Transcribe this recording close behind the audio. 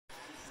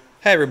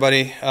Hey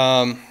everybody,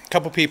 a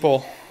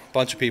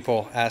bunch of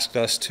people asked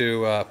us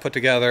to put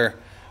together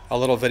a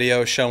little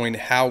video showing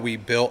how we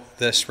built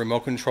this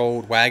remote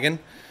controlled wagon.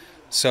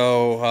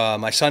 So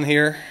my son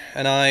here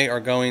and I are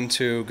going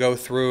to go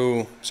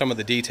through some of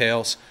the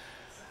details.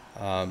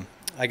 I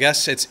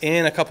guess it's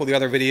in a couple of the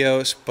other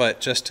videos, but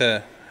just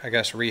to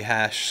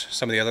rehash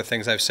some of the other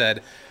things I've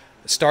said.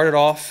 It started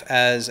off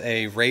as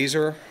a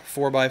Razor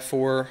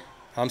 4-wheeler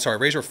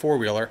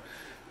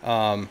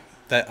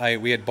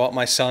that we had bought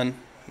my son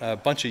a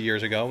bunch of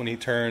years ago when he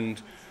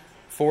turned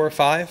 4 or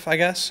 5, I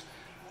guess.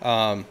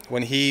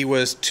 When he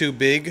was too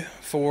big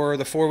for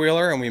the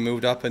 4-wheeler and we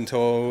moved up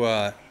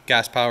into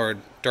gas-powered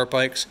dirt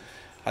bikes,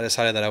 I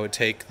decided that I would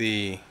take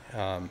the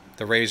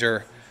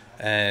Razor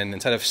and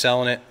instead of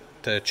selling it,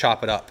 to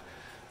chop it up.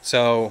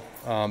 So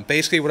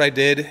basically what I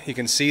did, you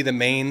can see the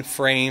main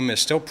frame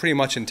is still pretty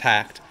much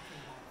intact.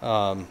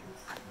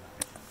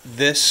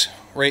 This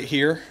right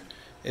here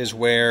is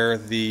where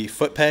the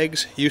foot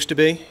pegs used to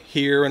be,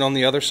 here and on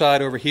the other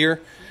side over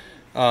here.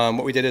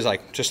 What we did is I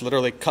just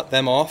literally cut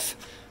them off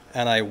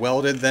and I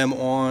welded them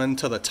on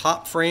to the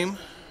top frame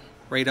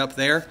right up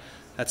there.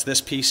 That's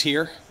this piece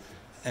here,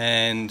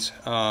 and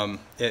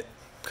it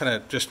kind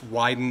of just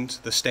widened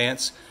the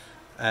stance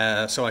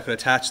so I could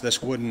attach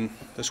this wooden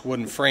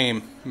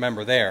frame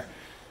member there.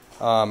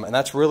 And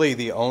that's really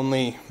the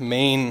only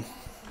main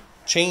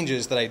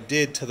changes that I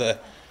did to the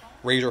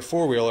Razor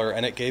 4-wheeler,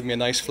 and it gave me a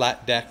nice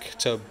flat deck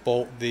to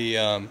bolt the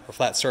or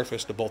flat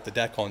surface to bolt the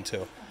deck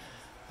onto.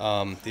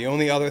 The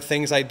only other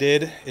things I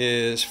did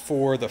is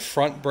for the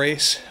front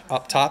brace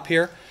up top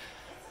here,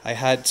 I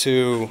had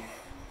to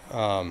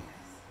you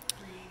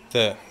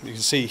can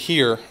see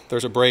here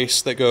there's a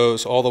brace that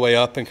goes all the way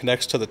up and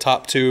connects to the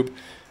top tube.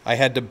 I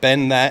had to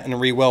bend that and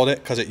re-weld it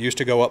because it used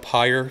to go up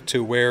higher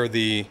to where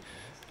the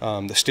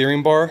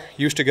steering bar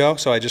used to go,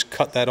 so I just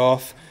cut that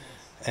off.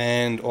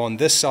 And on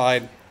this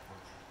side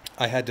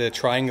I had to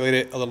triangulate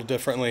it a little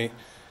differently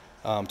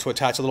to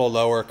attach a little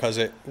lower, because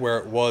where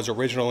it was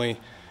originally,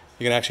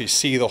 you can actually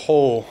see the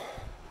hole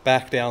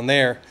back down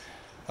there.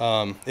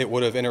 It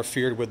would have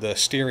interfered with the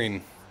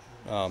steering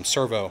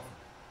servo,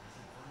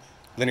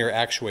 linear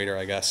actuator,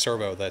 I guess,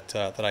 servo that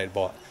I had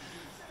bought.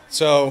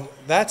 So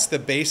that's the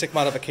basic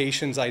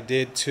modifications I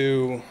did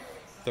to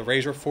the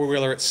Razor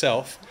 4-wheeler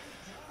itself.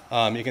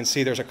 You can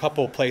see there's a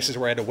couple places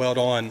where I had to weld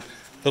on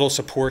little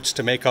supports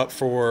to make up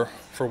for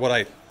what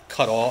I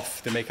cut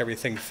off to make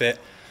everything fit,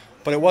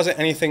 but it wasn't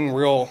anything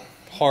real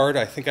hard.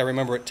 I think I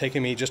remember it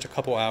taking me just a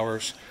couple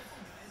hours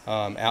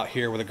out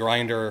here with a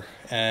grinder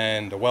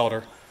and a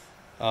welder.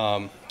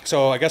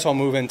 So I guess I'll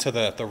move into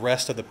the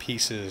rest of the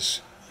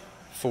pieces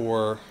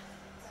for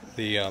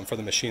the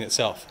machine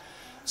itself.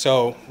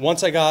 So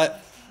once I got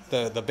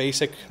the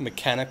basic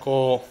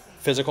mechanical,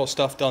 physical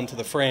stuff done to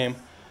the frame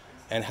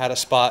and had a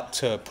spot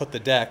to put the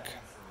deck,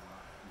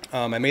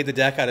 I made the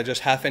deck out of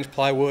just 1/2-inch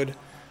plywood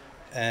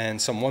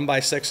and some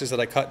 1x6s that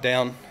I cut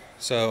down.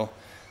 So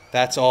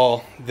that's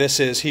all this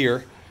is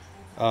here.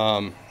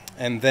 And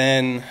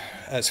then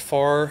as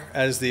far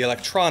as the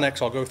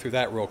electronics, I'll go through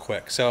that real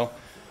quick. So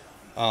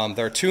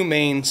there are two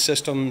main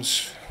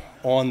systems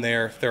on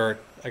there. There are,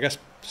 I guess,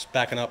 just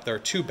backing up, there are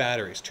two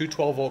batteries, two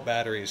 12-volt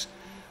batteries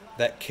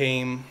that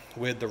came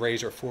with the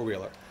Razor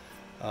 4-wheeler.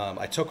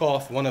 I took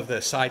off one of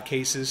the side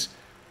cases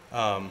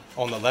on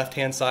the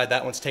left-hand side.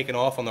 That one's taken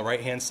off. On the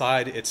right-hand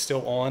side, it's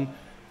still on.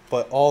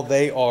 But all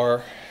they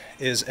are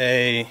is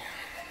a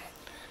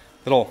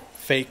little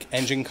fake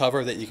engine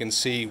cover that you can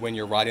see when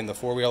you're riding the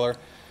 4-wheeler.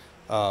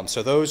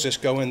 So those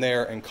just go in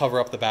there and cover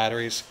up the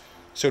batteries.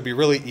 So it'd be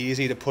really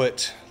easy to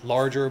put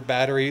larger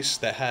batteries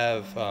that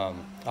have a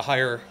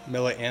higher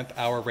milliamp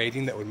hour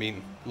rating that would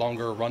mean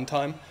longer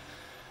runtime.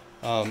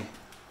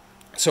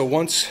 So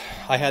once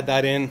I had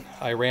that in,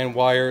 I ran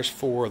wires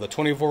for the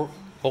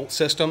 20-volt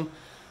system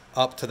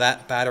up to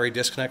that battery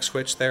disconnect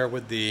switch there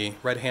with the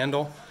red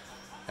handle.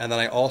 And then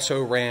I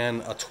also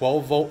ran a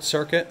 12-volt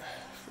circuit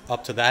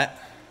up to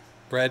that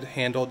red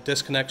handled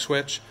disconnect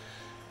switch.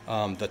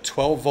 The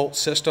 12-volt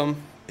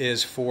system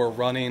is for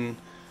running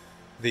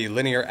the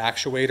linear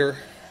actuator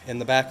in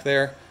the back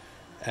there,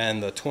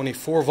 and the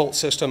 24-volt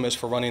system is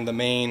for running the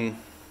main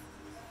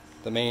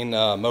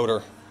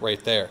motor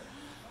right there.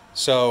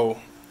 So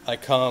I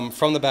come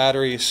from the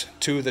batteries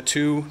to the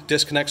two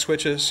disconnect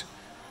switches,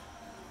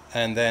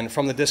 and then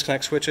from the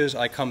disconnect switches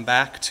I come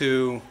back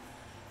to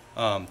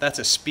that's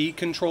a speed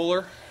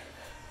controller,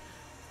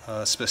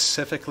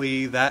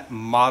 specifically that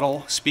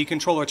model speed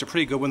controller. It's a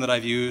pretty good one that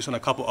I've used on a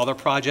couple other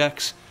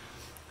projects.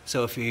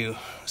 So if you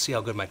see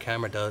how good my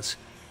camera does,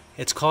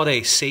 it's called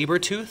a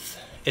Sabertooth.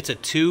 It's a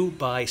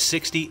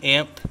 2x60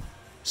 amp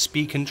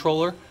speed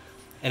controller,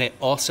 and it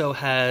also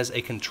has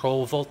a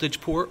control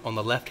voltage port on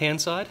the left-hand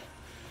side.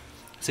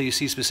 So you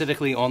see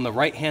specifically on the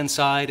right-hand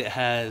side, it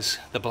has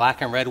the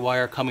black and red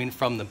wire coming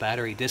from the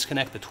battery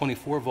disconnect, the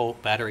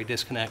 24-volt battery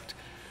disconnect.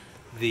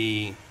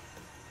 The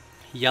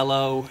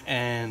yellow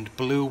and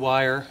blue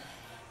wire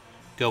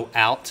go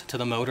out to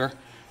the motor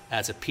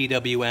as a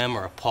PWM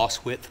or a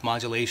pulse width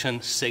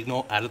modulation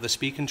signal out of the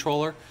speed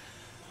controller.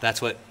 That's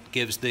what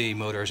gives the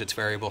motors its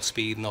variable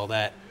speed and all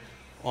that.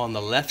 On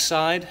the left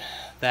side,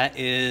 that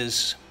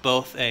is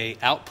both a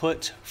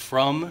output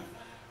from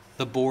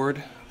the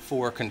board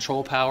for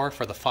control power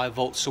for the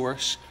 5-volt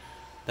source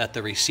that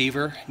the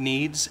receiver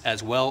needs,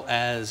 as well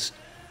as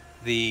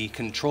the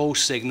control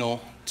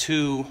signal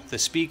to the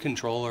speed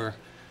controller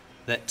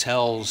that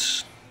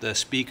tells the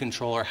speed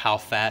controller how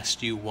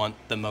fast you want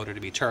the motor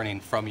to be turning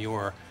from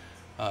your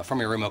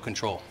remote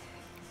control.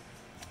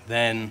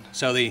 Then,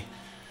 so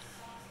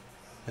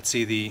let's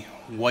see, the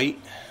white,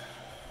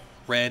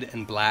 red,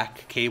 and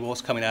black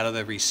cables coming out of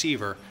the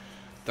receiver,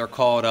 they're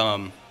called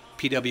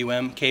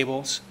Pwm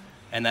cables,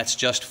 and that's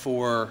just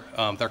for,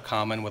 they're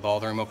common with all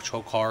the remote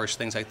control cars,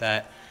 things like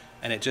that,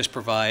 and it just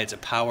provides a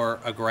power,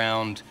 a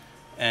ground,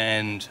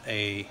 and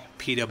a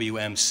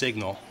PWM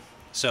signal.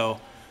 So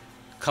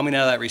coming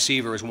out of that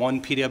receiver is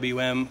one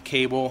PWM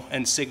cable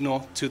and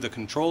signal to the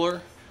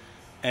controller,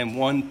 and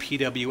one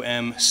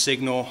PWM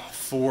signal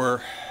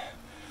for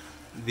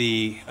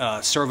the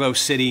Servo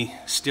City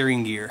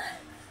steering gear.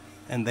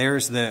 And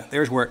there's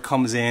where it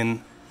comes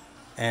in,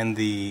 and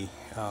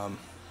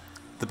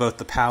both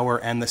the power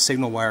and the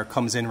signal wire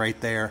comes in right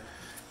there.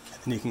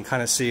 And you can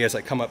kind of see as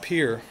I come up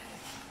here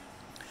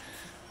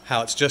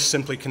how it's just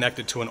simply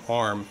connected to an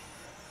arm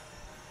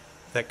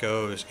that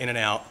goes in and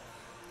out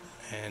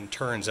and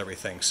turns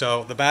everything.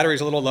 So the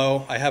battery's a little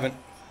low. I haven't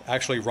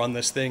actually run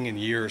this thing in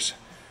years,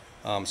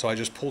 so I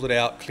just pulled it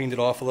out, cleaned it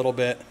off a little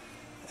bit,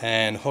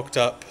 and hooked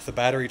up the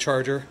battery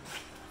charger.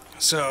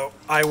 So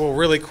I will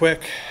really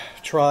quick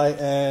try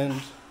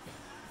and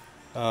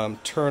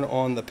turn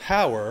on the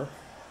power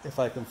if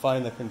I can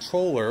find the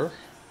controller.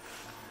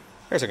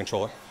 There's a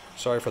controller.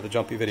 Sorry for the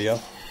jumpy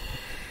video.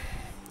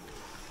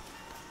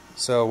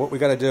 So what we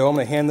got to do, I'm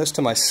going to hand this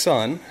to my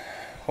son.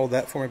 Hold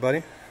that for me,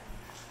 buddy.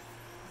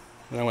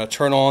 And I'm going to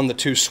turn on the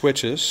 2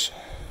 switches.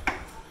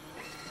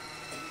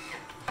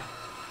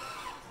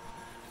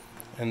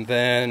 And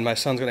then my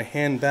son's going to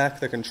hand back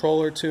the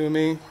controller to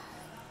me. I'm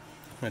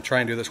going to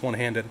try and do this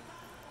one-handed.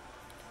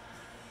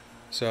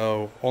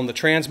 So on the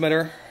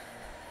transmitter,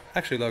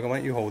 actually Logan, why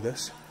don't you hold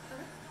this?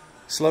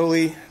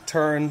 Slowly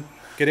turn,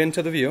 get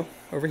into the view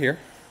over here,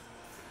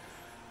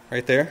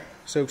 right there.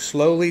 So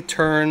slowly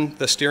turn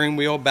the steering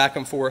wheel back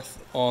and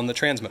forth on the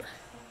transmitter.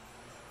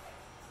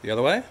 The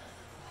other way.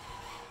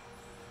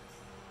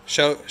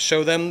 Show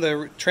them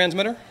the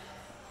transmitter.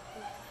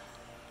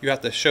 You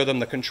have to show them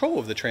the control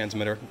of the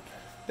transmitter.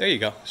 There you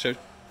go. So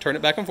turn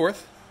it back and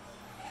forth.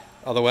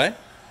 Other way.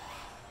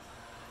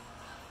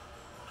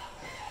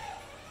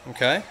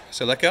 Okay,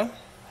 so let go.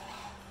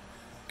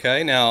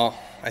 Okay, now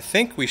I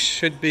think we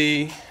should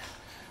be,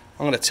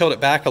 I'm going to tilt it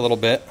back a little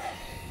bit.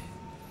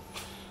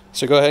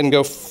 So go ahead and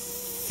go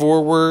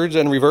forwards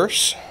and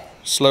reverse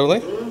slowly.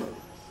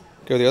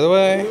 Go the other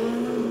way.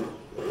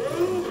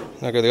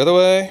 Now go the other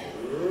way.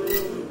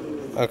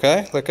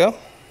 Okay, let go.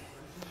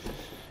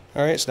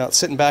 Alright, so now it's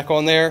sitting back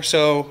on there.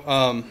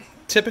 So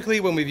typically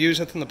when we've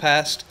used it in the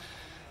past,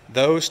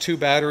 those 2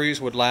 batteries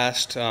would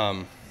last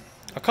a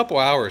couple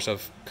hours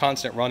of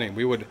constant running.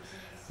 We would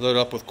load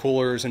up with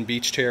coolers and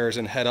beach chairs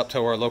and head up to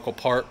our local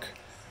park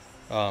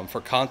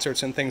for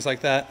concerts and things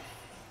like that.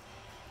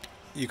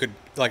 You could,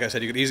 like I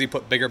said, you could easily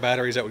put bigger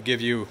batteries that would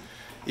give you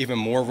even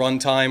more run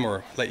time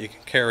or let you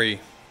carry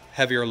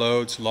heavier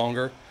loads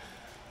longer.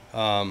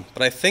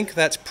 But I think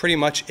that's pretty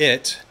much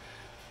it.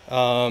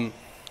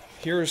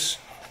 Here's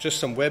just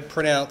some web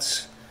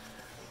printouts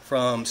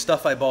from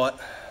stuff I bought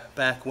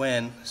back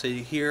when. So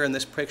here in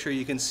this picture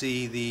you can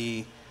see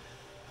the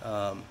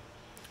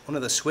one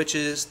of the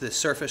switches, the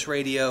surface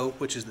radio,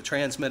 which is the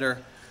transmitter,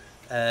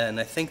 and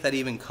I think that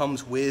even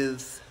comes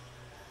with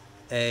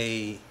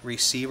a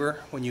receiver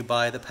when you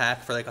buy the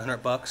pack for like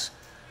 $100.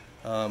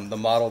 The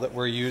model that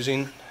we're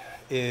using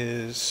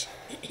is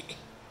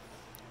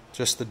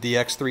just the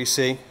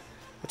DX3C.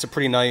 It's a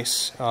pretty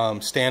nice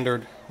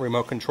standard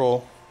remote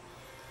control.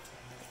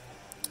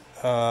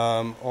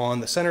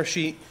 On the center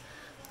sheet,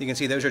 you can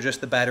see those are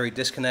just the battery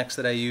disconnects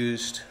that I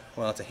used.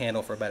 Well, it's a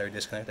handle for a battery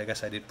disconnect. I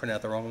guess I did print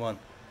out the wrong one.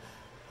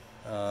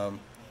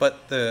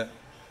 But the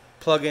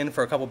plug-in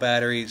for a couple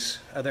batteries,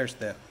 there's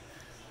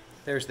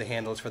the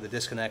handles for the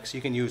disconnects.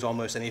 You can use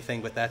almost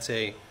anything, but that's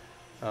a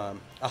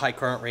high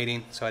current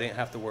rating, so I didn't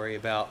have to worry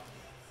about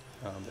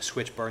the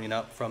switch burning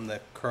up from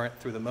the current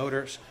through the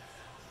motors.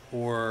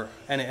 And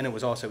it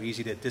was also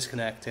easy to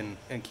disconnect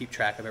and keep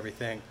track of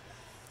everything.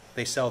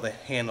 They sell the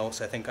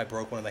handles. I think I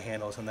broke one of the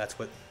handles, and that's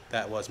what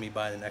that was, me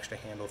buying an extra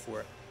handle for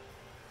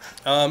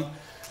it.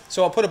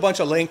 So I'll put a bunch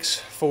of links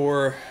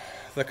for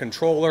the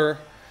controller,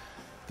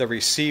 the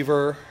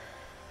receiver,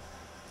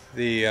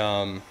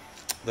 the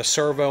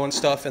servo and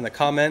stuff in the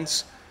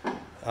comments.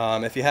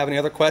 If you have any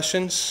other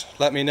questions,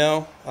 let me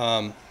know.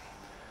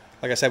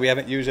 Like I said, we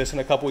haven't used this in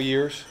a couple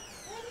years,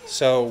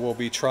 so we'll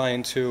be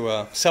trying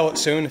to sell it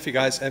soon.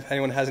 If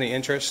anyone has any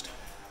interest,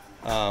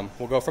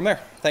 we'll go from there.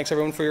 Thanks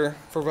everyone for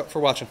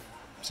watching.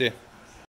 See ya.